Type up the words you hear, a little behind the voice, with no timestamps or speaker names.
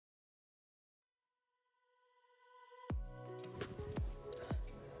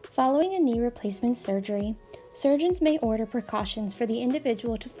Following a knee replacement surgery, surgeons may order precautions for the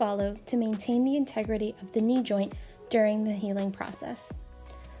individual to follow to maintain the integrity of the knee joint during the healing process.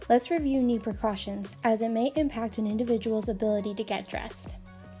 Let's review knee precautions, as it may impact an individual's ability to get dressed.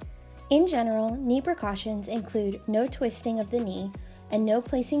 In general, knee precautions include no twisting of the knee and no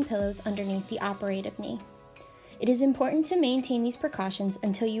placing pillows underneath the operative knee. It is important to maintain these precautions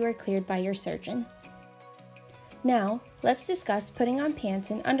until you are cleared by your surgeon. Now, let's discuss putting on pants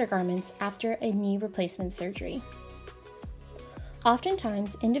and undergarments after a knee replacement surgery.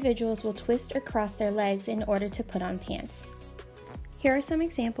 Oftentimes, individuals will twist or cross their legs in order to put on pants. Here are some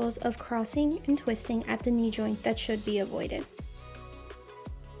examples of crossing and twisting at the knee joint that should be avoided.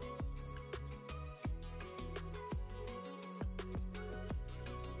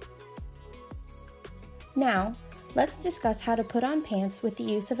 Now, let's discuss how to put on pants with the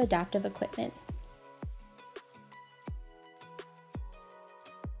use of adaptive equipment.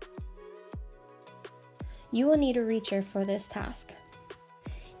 You will need a reacher for this task.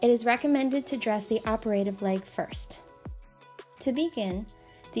 It is recommended to dress the operative leg first. To begin,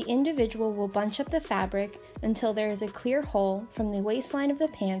 the individual will bunch up the fabric until there is a clear hole from the waistline of the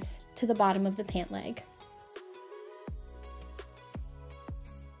pants to the bottom of the pant leg.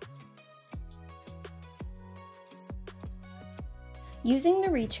 Using the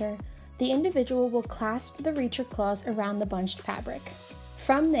reacher, the individual will clasp the reacher claws around the bunched fabric.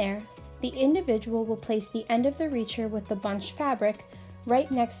 From there, the individual will place the end of the reacher with the bunched fabric right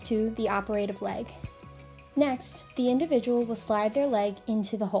next to the operative leg. Next, the individual will slide their leg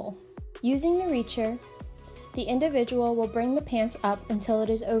into the hole. Using the reacher, the individual will bring the pants up until it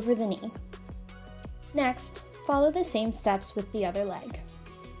is over the knee. Next, follow the same steps with the other leg.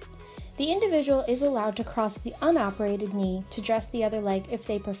 The individual is allowed to cross the unoperated knee to dress the other leg if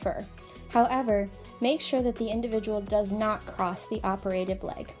they prefer. However, make sure that the individual does not cross the operative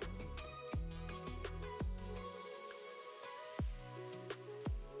leg.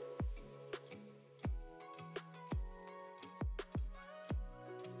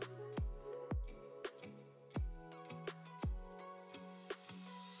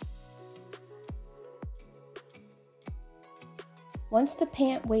 Once the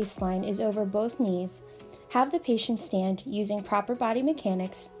pant waistline is over both knees, have the patient stand using proper body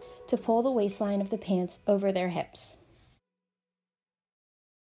mechanics to pull the waistline of the pants over their hips.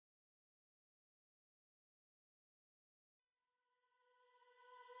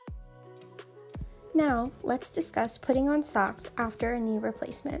 Now, let's discuss putting on socks after a knee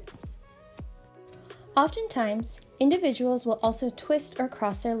replacement. Oftentimes, individuals will also twist or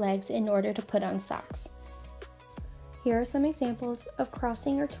cross their legs in order to put on socks. Here are some examples of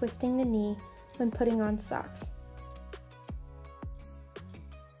crossing or twisting the knee when putting on socks.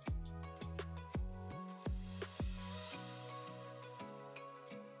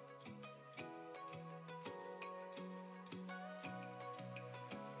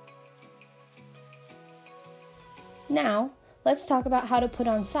 Now, let's talk about how to put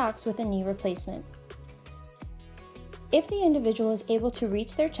on socks with a knee replacement. If the individual is able to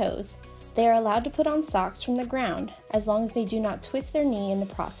reach their toes, they are allowed to put on socks from the ground as long as they do not twist their knee in the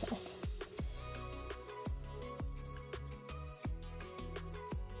process.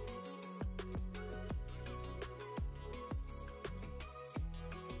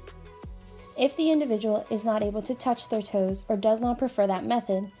 If the individual is not able to touch their toes or does not prefer that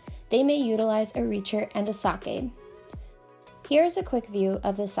method, they may utilize a reacher and a sock aid. Here is a quick view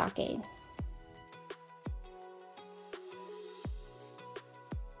of the sock aid.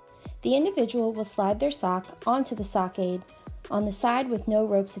 The individual will slide their sock onto the sock aid on the side with no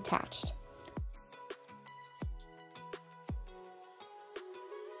ropes attached.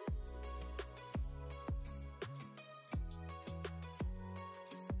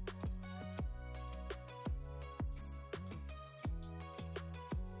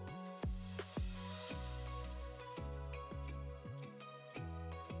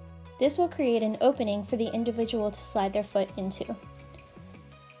 This will create an opening for the individual to slide their foot into.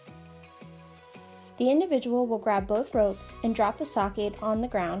 The individual will grab both ropes and drop the sock aid on the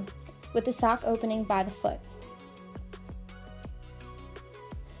ground, with the sock opening by the foot.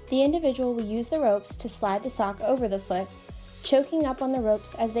 The individual will use the ropes to slide the sock over the foot, choking up on the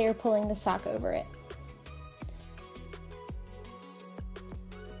ropes as they are pulling the sock over it.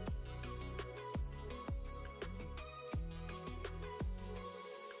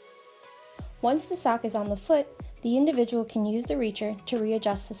 Once the sock is on the foot, the individual can use the reacher to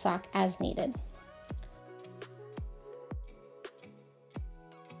readjust the sock as needed.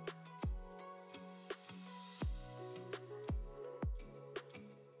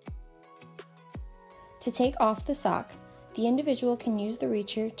 To take off the sock, the individual can use the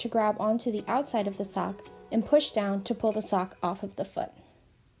reacher to grab onto the outside of the sock and push down to pull the sock off of the foot.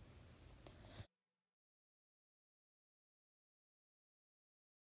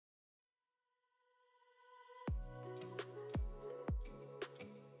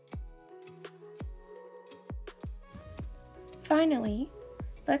 Finally,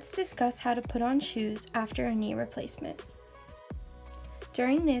 let's discuss how to put on shoes after a knee replacement.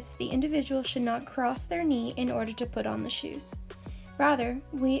 During this, the individual should not cross their knee in order to put on the shoes. Rather,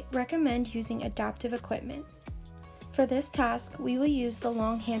 we recommend using adaptive equipment. For this task, we will use the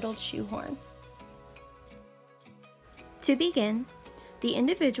long-handled shoe horn. To begin, the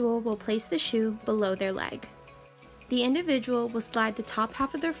individual will place the shoe below their leg. The individual will slide the top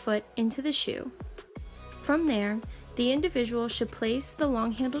half of their foot into the shoe. From there, the individual should place the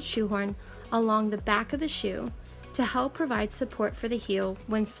long-handled shoe horn along the back of the shoe to help provide support for the heel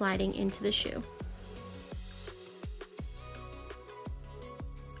when sliding into the shoe.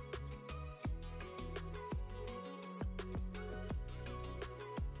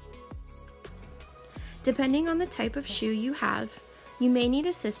 Depending on the type of shoe you have, you may need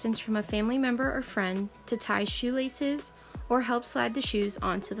assistance from a family member or friend to tie shoelaces or help slide the shoes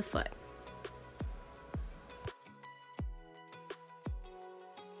onto the foot.